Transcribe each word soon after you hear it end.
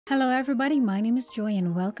Hello everybody, my name is Joy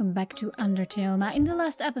and welcome back to Undertale. Now in the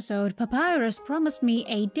last episode, Papyrus promised me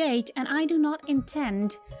a date and I do not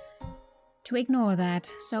intend to ignore that.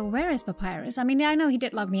 So where is Papyrus? I mean, I know he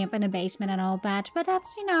did lock me up in a basement and all that, but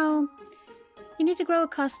that's, you know, you need to grow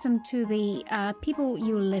accustomed to the people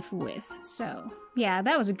you live with. So yeah,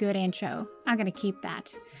 that was a good intro. I'm gonna keep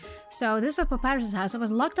that. So this was Papyrus' house. I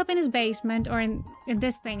was locked up in his basement, or in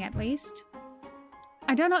this thing at least.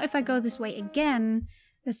 I don't know if I go this way again,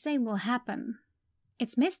 the same will happen.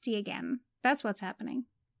 It's misty again. That's what's happening.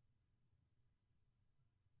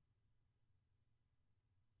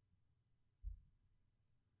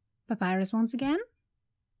 Papyrus once again?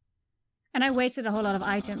 And I wasted a whole lot of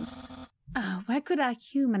items. Oh, where could that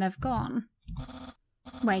human have gone?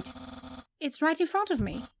 Wait, it's right in front of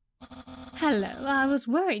me. Hello, I was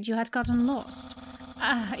worried you had gotten lost.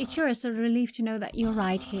 It sure is a relief to know that you're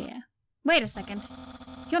right here. Wait a second.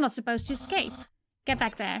 You're not supposed to escape. Get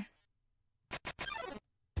back there.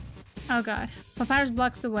 Oh god. Papyrus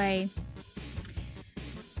blocks the way.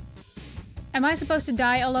 Am I supposed to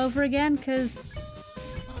die all over again? Cause...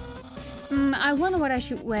 I wonder what I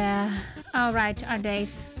should wear. Oh right, our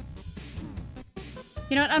date.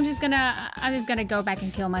 You know what, I'm just gonna go back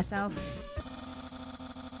and kill myself.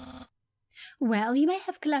 Well, you may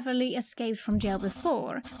have cleverly escaped from jail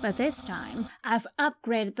before, but this time I've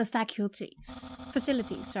upgraded the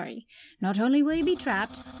facilities. Not only will you be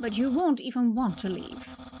trapped, but you won't even want to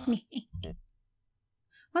leave.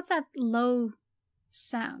 What's that low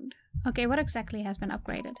sound? Okay, what exactly has been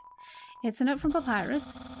upgraded? It's a note from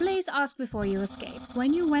Papyrus. Please ask before you escape.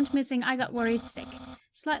 When you went missing, I got worried sick.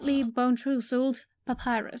 Slightly bone-truthful,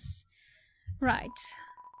 Papyrus. Right.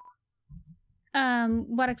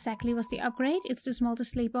 What exactly was the upgrade? It's too small to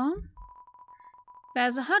sleep on.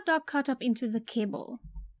 There's a hot dog cut up into the kibble.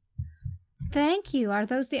 Thank you. Are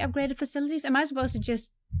those the upgraded facilities? Am I supposed to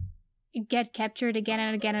just get captured again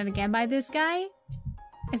and again and again by this guy?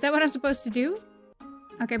 Is that what I'm supposed to do?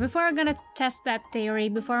 Okay, before I'm gonna test that theory,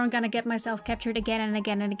 before I'm gonna get myself captured again and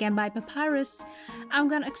again and again by Papyrus, I'm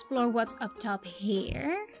gonna explore what's up top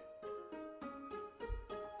here.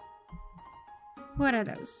 What are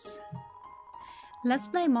those? Let's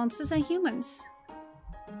play monsters and humans.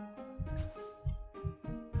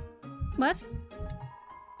 What?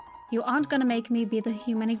 You aren't gonna make me be the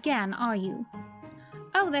human again, are you?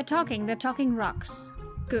 Oh, they're talking rocks.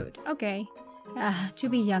 Good, okay. To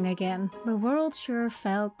be young again. The world sure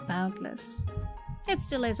felt boundless. It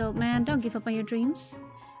still is, old man. Don't give up on your dreams.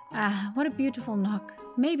 What a beautiful knock.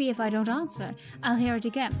 Maybe if I don't answer, I'll hear it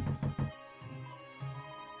again.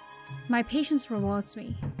 My patience rewards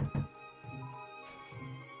me.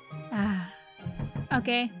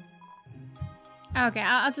 Okay. Okay,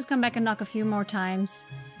 I'll just come back and knock a few more times.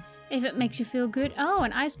 If it makes you feel good. Oh,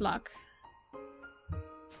 an ice block.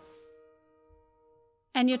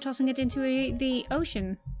 And you're tossing it into the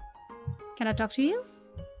ocean. Can I talk to you?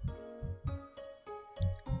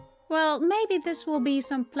 Well, maybe this will be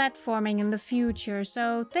some platforming in the future,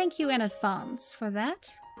 so thank you in advance for that.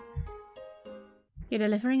 You're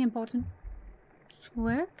delivering important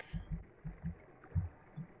work?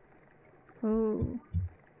 Ooh.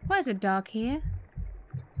 Why is it dark here?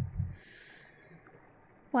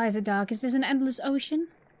 Why is it dark? Is this an endless ocean?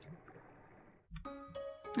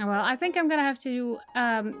 Oh, well, I think I'm gonna have to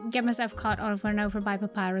get myself caught over and over by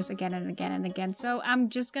Papyrus again and again and again. So I'm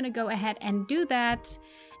just gonna go ahead and do that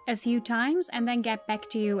a few times and then get back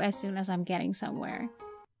to you as soon as I'm getting somewhere.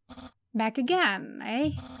 Back again,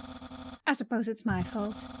 eh? I suppose it's my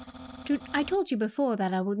fault. I told you before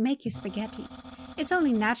that I would make you spaghetti. It's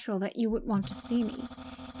only natural that you would want to see me,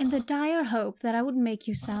 in the dire hope that I would make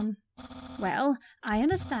you some. Well, I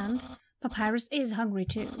understand. Papyrus is hungry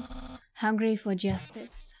too. Hungry for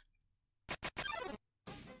justice.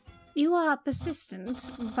 You are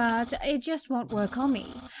persistent, but it just won't work on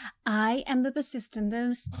me. I am the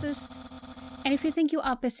persistentest. And if you think you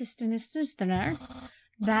are persistentest,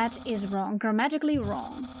 that is wrong, grammatically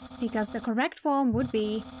wrong. Because the correct form would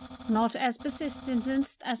be not as persistent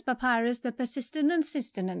as Papyrus, the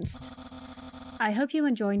persistentest. I hope you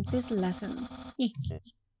enjoyed this lesson.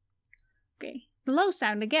 Okay, the low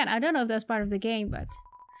sound again. I don't know if that's part of the game, but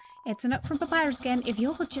it's a note from Papyrus again. If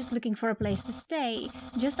you're just looking for a place to stay,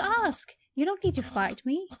 just ask. You don't need to fight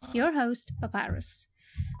me. Your host, Papyrus.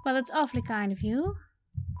 Well, it's awfully kind of you.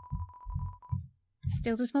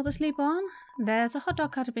 Still too small to sleep on? There's a hot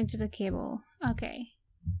dog cut up into the kibble. Okay.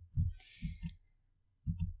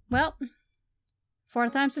 Well, 4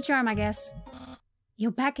 times the charm, I guess.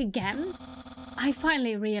 You're back again? I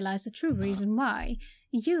finally realized the true reason why.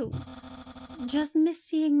 You just miss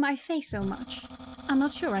seeing my face so much. I'm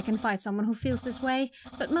not sure I can fight someone who feels this way,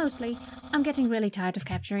 but mostly, I'm getting really tired of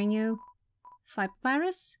capturing you. Fight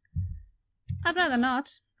Papyrus? I'd rather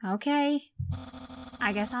not. Okay.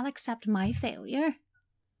 I guess I'll accept my failure.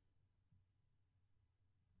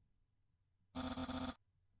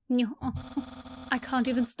 I can't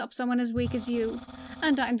even stop someone as weak as you.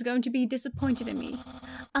 Undyne's going to be disappointed in me.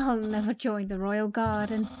 I'll never join the Royal Guard,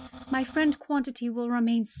 and my friend quantity will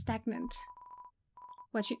remain stagnant.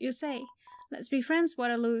 What should you say? Let's be friends?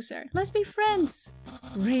 What a loser. Let's be friends!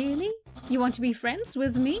 Really? You want to be friends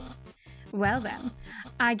with me? Well then,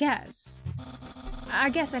 I guess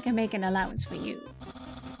I can make an allowance for you.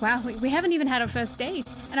 Wow, we haven't even had our first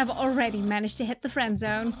date, and I've already managed to hit the friend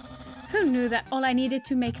zone. Who knew that all I needed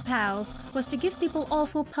to make pals was to give people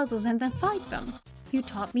awful puzzles and then fight them? You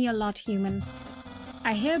taught me a lot, human.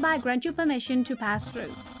 I hereby grant you permission to pass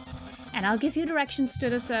through. And I'll give you directions to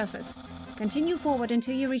the surface. Continue forward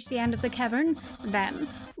until you reach the end of the cavern. Then,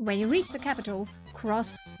 when you reach the capital,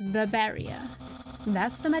 cross the barrier.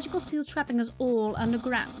 That's the magical seal trapping us all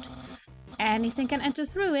underground. Anything can enter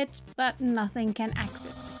through it, but nothing can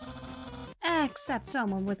exit. Except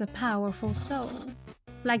someone with a powerful soul.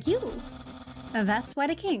 Like you. That's why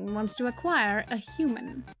the king wants to acquire a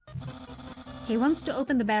human. He wants to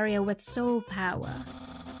open the barrier with soul power.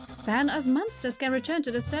 Then us monsters can return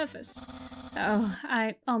to the surface. Oh,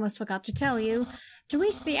 I almost forgot to tell you. To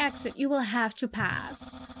reach the exit, you will have to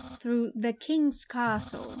pass through the king's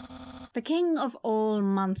castle. The king of all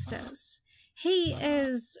monsters. He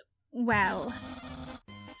is, well,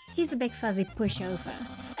 he's a big fuzzy pushover.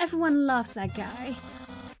 Everyone loves that guy.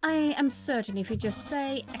 I am certain if you just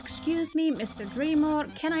say, "Excuse me, Mr.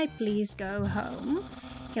 Dreamor, can I please go home?"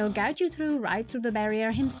 He'll guide you right through the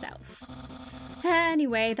barrier himself.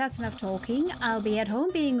 Anyway, that's enough talking. I'll be at home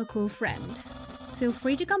being a cool friend. Feel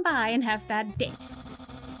free to come by and have that date.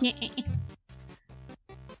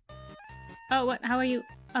 Oh, what? How are you?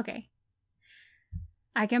 Okay.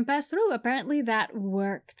 I can pass through. Apparently that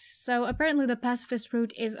worked. So apparently the pacifist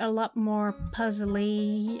route is a lot more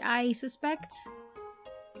puzzly, I suspect.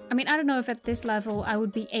 I mean, I don't know if at this level I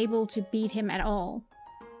would be able to beat him at all.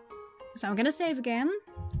 So I'm gonna save again.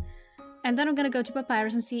 And then I'm gonna go to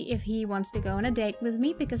Papyrus and see if he wants to go on a date with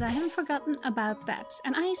me, because I haven't forgotten about that.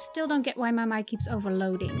 And I still don't get why my mic keeps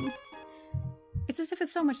overloading. It's as if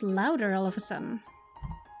it's so much louder all of a sudden.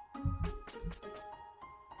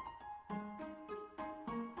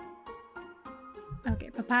 Okay,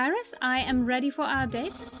 Papyrus, I am ready for our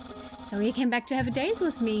date. So you came back to have a date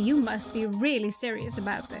with me. You must be really serious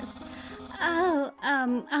about this.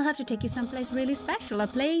 I'll have to take you someplace really special. A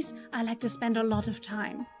place I like to spend a lot of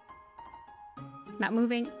time. Not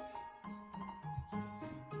moving.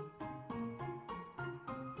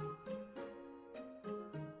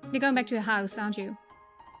 You're going back to your house, aren't you?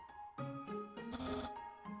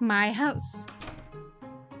 My house.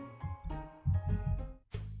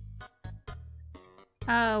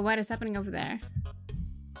 Oh, what is happening over there?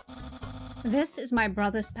 This is my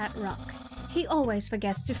brother's pet rock. He always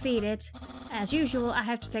forgets to feed it. As usual, I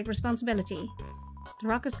have to take responsibility. The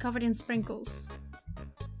rock is covered in sprinkles.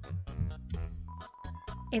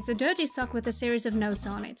 It's a dirty sock with a series of notes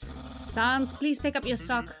on it. Sans, please pick up your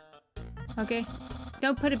sock. Okay.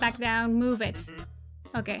 Don't put it back down. Move it.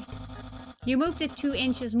 Okay. You moved it 2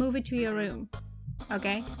 inches. Move it to your room.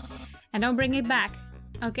 Okay. And don't bring it back.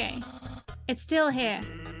 Okay. It's still here.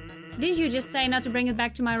 Didn't you just say not to bring it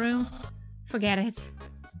back to my room? Forget it.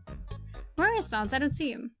 Where is Sans? I don't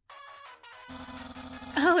see him.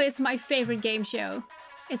 Oh, it's my favorite game show.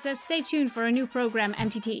 It says stay tuned for a new program,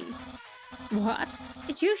 MTT. What?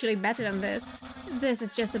 It's usually better than this. This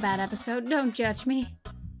is just a bad episode. Don't judge me.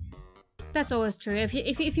 That's always true. If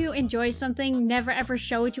you enjoy something, never ever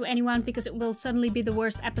show it to anyone, because it will suddenly be the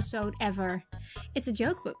worst episode ever. It's a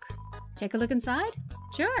joke book. Take a look inside?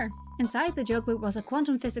 Sure. Inside the joke book was a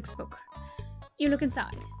quantum physics book. You look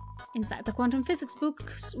inside. Inside the quantum physics book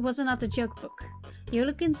was another joke book. You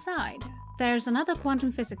look inside. There's another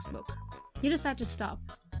quantum physics book. You decide to stop.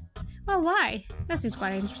 Well, why? That seems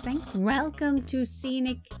quite interesting. Welcome to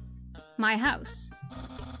scenic my house.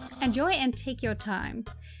 Enjoy and take your time.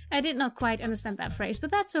 I did not quite understand that phrase, but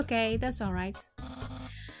that's okay. That's alright.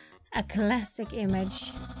 A classic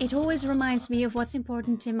image. It always reminds me of what's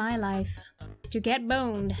important in my life. To get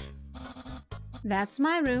boned. That's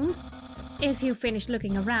my room. If you finish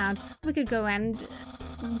looking around, we could go and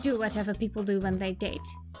do whatever people do when they date.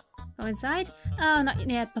 Go inside? Oh, not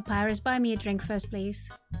yet, Papyrus. Buy me a drink first,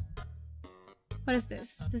 please. What is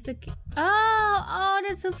this? Is this the... Oh,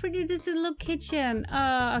 that's so pretty. This is a little kitchen.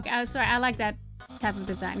 Oh, okay. I'm sorry. I like that type of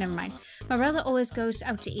design, never mind. My brother always goes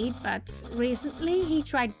out to eat, but recently he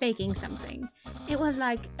tried baking something. It was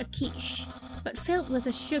like a quiche, but filled with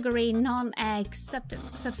a sugary, non-egg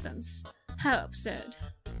substance. How absurd.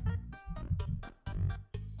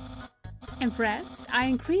 Impressed, I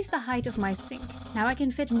increased the height of my sink. Now I can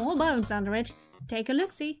fit more bones under it. Take a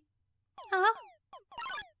look-see. Ah,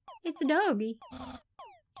 it's a doggy.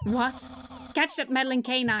 What? Catch that meddling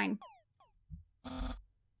canine.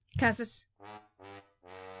 Curses.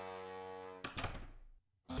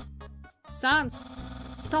 Sans,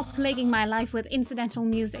 stop plaguing my life with incidental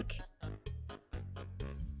music.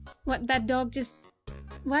 What, that dog just...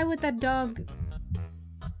 Why would that dog...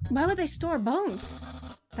 Why would they store bones?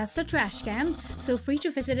 That's the trash can. Feel free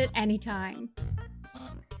to visit it anytime.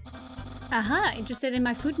 Aha, interested in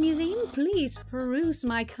my food museum? Please peruse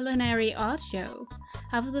my culinary art show.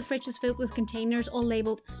 Half of the fridge is filled with containers all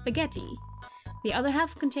labeled spaghetti. The other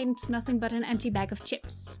half contains nothing but an empty bag of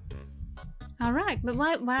chips. Alright, but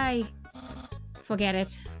why? Forget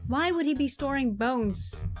it. Why would he be storing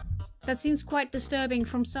bones? That seems quite disturbing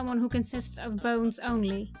from someone who consists of bones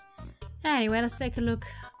only. Anyway, let's take a look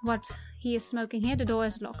what he is smoking here. The door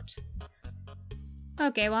is locked.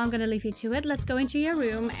 Okay, well, I'm gonna leave you to it. Let's go into your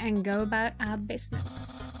room and go about our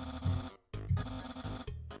business.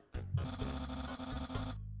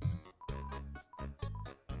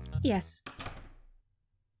 Yes.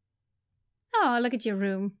 Oh, look at your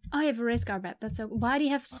room. Oh, you have a race car bed. That's so... Why do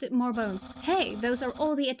you have more bones? Hey, those are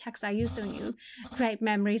all the attacks I used on you. Great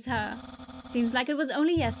memories, huh? Seems like it was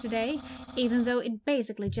only yesterday, even though it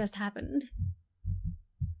basically just happened.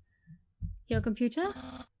 Your computer?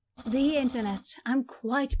 The internet. I'm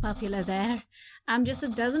quite popular there. I'm just a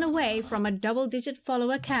dozen away from a double-digit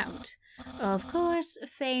follower count. Of course,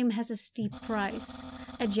 fame has a steep price.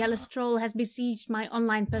 A jealous troll has besieged my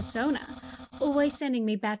online persona, always sending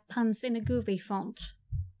me bad puns in a goofy font.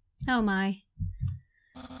 Oh my.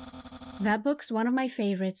 That book's one of my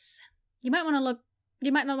favorites. You might not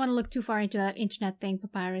want to look too far into that internet thing,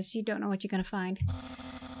 Papyrus. You don't know what you're gonna find.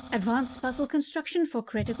 Advanced puzzle construction for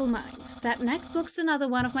critical minds. That next book's another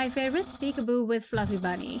one of my favorites, Peekaboo with Fluffy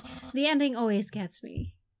Bunny. The ending always gets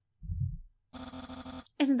me.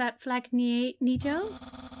 Isn't that flag neato?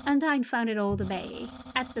 Undyne found it all at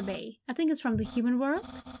the bay. I think it's from the human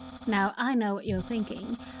world. Now, I know what you're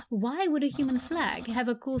thinking. Why would a human flag have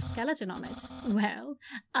a cool skeleton on it? Well,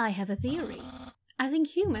 I have a theory. I think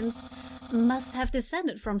humans must have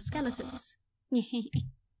descended from skeletons.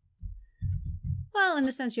 Well, in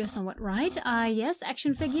a sense, you're somewhat right. Yes,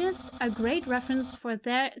 action figures, a great reference for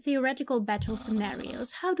their theoretical battle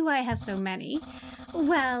scenarios. How do I have so many?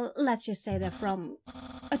 Well, let's just say they're from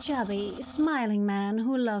a chubby, smiling man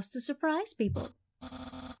who loves to surprise people.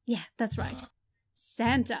 Yeah, that's right.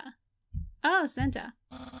 Santa. Oh, Santa.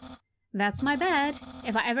 That's my bad.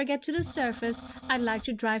 If I ever get to the surface, I'd like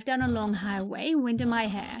to drive down a long highway, wind in my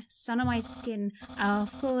hair, sun on my skin.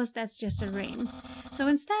 Of course, that's just a dream. So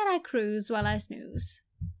instead I cruise while I snooze.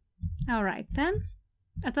 Alright then.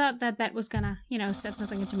 I thought that bet was gonna, set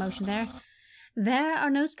something into motion there. There are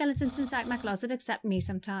no skeletons inside my closet except me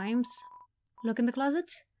sometimes. Look in the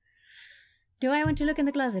closet? Do I want to look in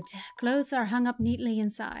the closet? Clothes are hung up neatly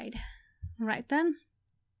inside. Right then.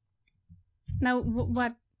 Now,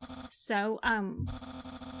 what? So,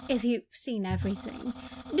 if you've seen everything,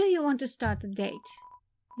 do you want to start the date?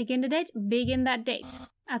 Begin the date? Begin that date.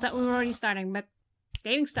 I thought we were already starting, but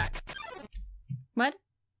dating start. What?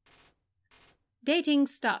 Dating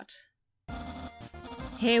start.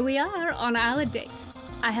 Here we are on our date.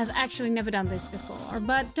 I have actually never done this before,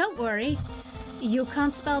 but don't worry. You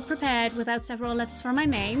can't spell prepared without several letters for my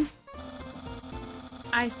name.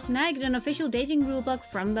 I snagged an official dating rulebook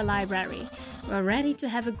from the library. We're ready to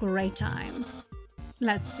have a great time.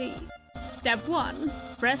 Let's see. Step 1.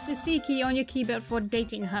 Press the C key on your keyboard for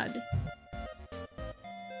dating HUD.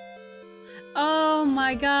 Oh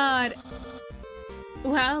my god.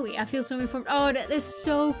 Wowie, I feel so informed. Oh, that is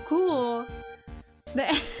so cool.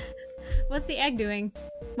 What's the egg doing?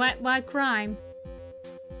 Why crime?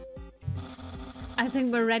 I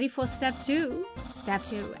think we're ready for step 2. Step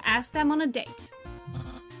 2. Ask them on a date.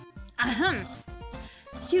 Ahem.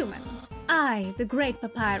 Human, I, the great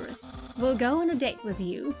Papyrus, will go on a date with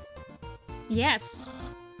you. Yes.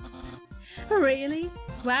 Really?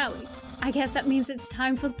 Wowie. I guess that means it's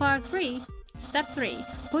time for part 3. Step 3.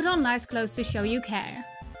 Put on nice clothes to show you care.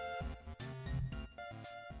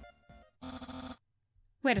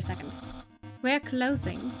 Wait a second. Wear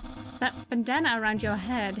clothing. That bandana around your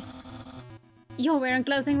head. You're wearing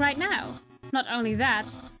clothing right now. Not only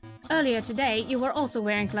that, earlier today you were also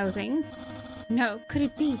wearing clothing. No, could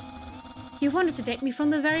it be? You wanted to date me from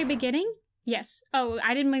the very beginning? Yes. Oh,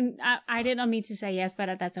 I didn't mean... I did not mean to say yes,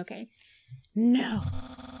 but that's okay. No.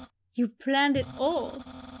 You planned it all.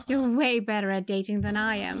 You're way better at dating than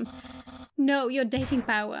I am. No, your dating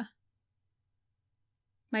power.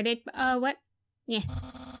 My date... what? Yeah.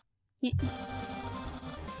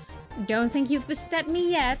 Don't think you've bested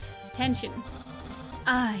me yet. Tension.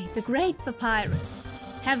 I, the great Papyrus,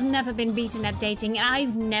 have never been beaten at dating, and I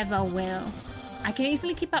never will. I can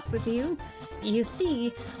easily keep up with you. You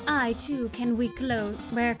see, I too can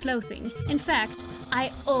wear clothing. In fact,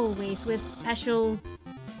 I always wear special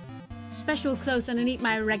clothes underneath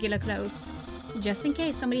my regular clothes, just in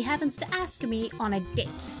case somebody happens to ask me on a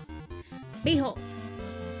date. Behold.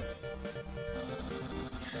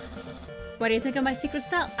 What do you think of my secret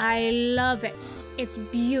style? I love it. It's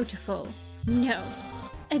beautiful. No.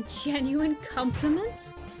 A genuine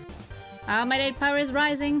compliment? Oh, my date power is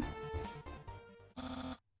rising.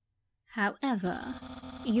 However,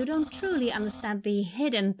 you don't truly understand the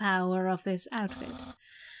hidden power of this outfit.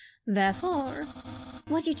 Therefore,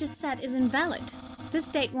 what you just said is invalid. This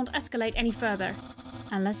date won't escalate any further,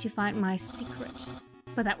 unless you find my secret.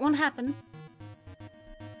 But that won't happen.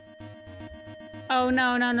 Oh,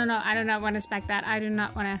 no, no, no, no. I do not want to expect that. I do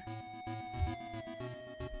not want to...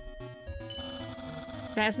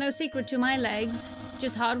 There's no secret to my legs,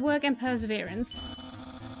 just hard work and perseverance.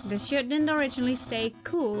 This shirt didn't originally stay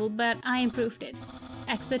cool, but I improved it.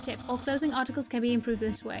 Expert tip, all clothing articles can be improved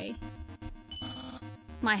this way.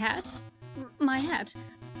 My hat? My hat?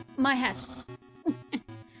 My hat.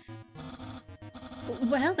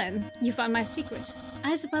 Well then, you found my secret.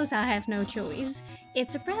 I suppose I have no choice.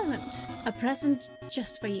 It's a present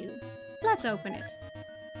just for you. Let's open it.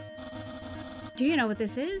 Do you know what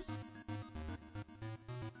this is?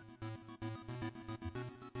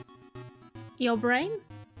 Your brain?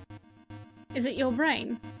 Is it your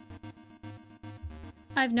brain?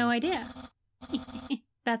 I've no idea.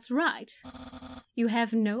 That's right. You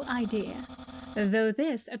have no idea. Though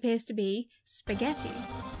this appears to be spaghetti.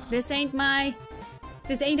 This ain't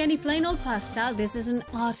any plain old pasta. This is an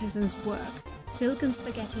artisan's work. Silken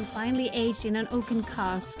spaghetti finely aged in an oaken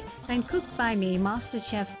cask, then cooked by me, Master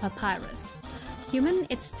Chef Papyrus. Human,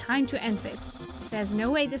 it's time to end this. There's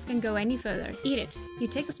no way this can go any further. Eat it. You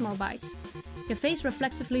take a small bite. Your face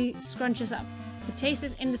reflexively scrunches up. The taste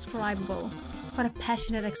is indescribable. What a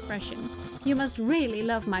passionate expression. You must really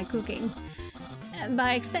love my cooking. And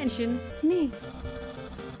by extension, me.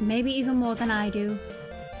 Maybe even more than I do.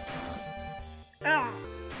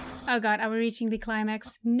 Oh god, are we reaching the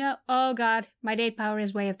climax? No, oh god, my date power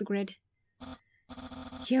is way off the grid.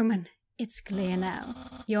 Human, it's clear now.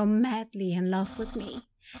 You're madly in love with me.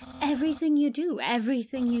 Everything you do,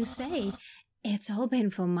 everything you say, it's all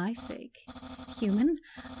been for my sake. Human,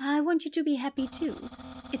 I want you to be happy too.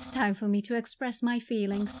 It's time for me to express my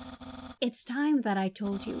feelings. It's time that I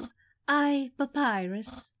told you. I,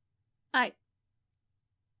 Papyrus.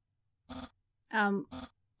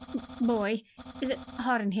 Boy, is it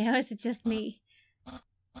hot in here or is it just me?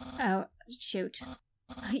 Oh, shoot.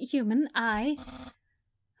 Human,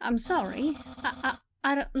 I'm sorry.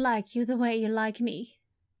 I don't like you the way you like me.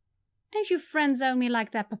 Don't you friend-zone me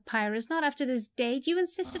like that, Papyrus. Not after this date. You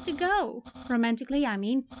insisted to go. Romantically, I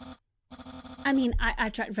mean, I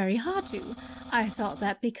tried very hard to. I thought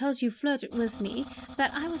that because you flirted with me,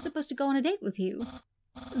 that I was supposed to go on a date with you.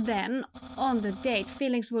 Then, on the date,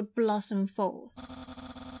 feelings would blossom forth.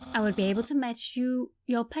 I would be able to match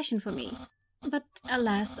your passion for me. But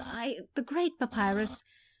alas, the great Papyrus,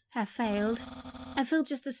 have failed. I feel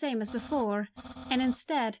just the same as before, and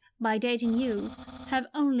instead, by dating you, have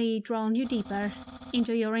only drawn you deeper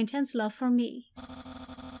into your intense love for me.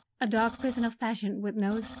 A dark prison of passion with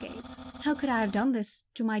no escape. How could I have done this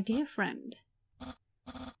to my dear friend?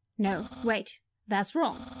 No, wait, that's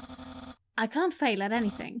wrong. I can't fail at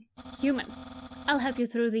anything. Human, I'll help you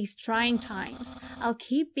through these trying times. I'll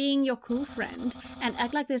keep being your cool friend and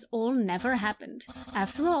act like this all never happened.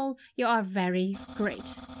 After all, you are very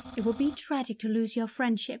great. It would be tragic to lose your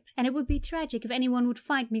friendship, and it would be tragic if anyone would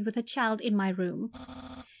find me with a child in my room.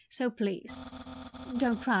 So please,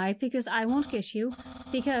 don't cry, because I won't kiss you,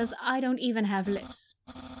 because I don't even have lips.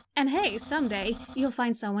 And hey, someday you'll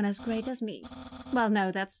find someone as great as me. Well,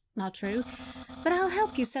 no, that's not true, but I'll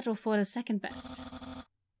help you settle for the second best.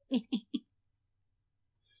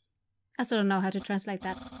 I still don't know how to translate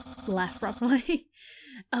that laugh properly.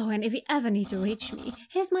 Oh, and if you ever need to reach me,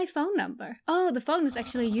 here's my phone number. Oh, the phone is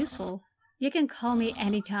actually useful. You can call me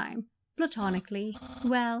anytime. Platonically.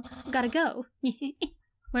 Well, gotta go.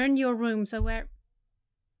 We're in your room, so we're...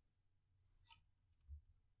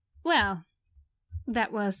 Well,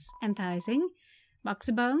 that was enticing. Box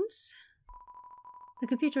of bones. The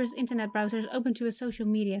computer's internet browser is open to a social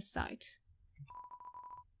media site.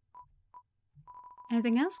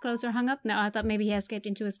 Anything else? Clothes are hung up? No, I thought maybe he escaped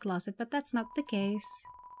into his closet, but that's not the case.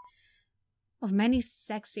 Of many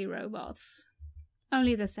sexy robots.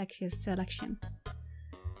 Only the sexiest selection.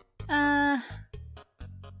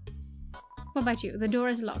 What about you? The door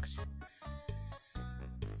is locked.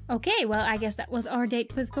 Okay, well, I guess that was our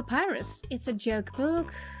date with Papyrus. It's a joke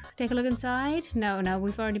book. Take a look inside. No,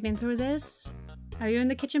 we've already been through this. Are you in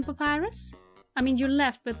the kitchen, Papyrus? I mean, you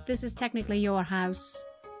left, but this is technically your house.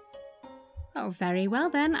 Oh, very well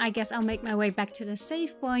then. I guess I'll make my way back to the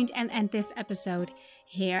save point and end this episode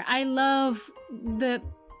here. I love the...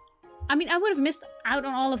 I mean, I would have missed out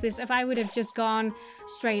on all of this if I would have just gone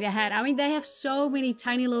straight ahead. I mean, they have so many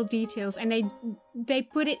tiny little details and they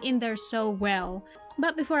put it in there so well.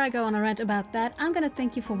 But before I go on a rant about that, I'm gonna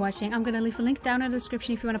thank you for watching. I'm gonna leave a link down in the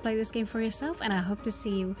description if you want to play this game for yourself, and I hope to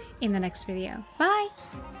see you in the next video. Bye!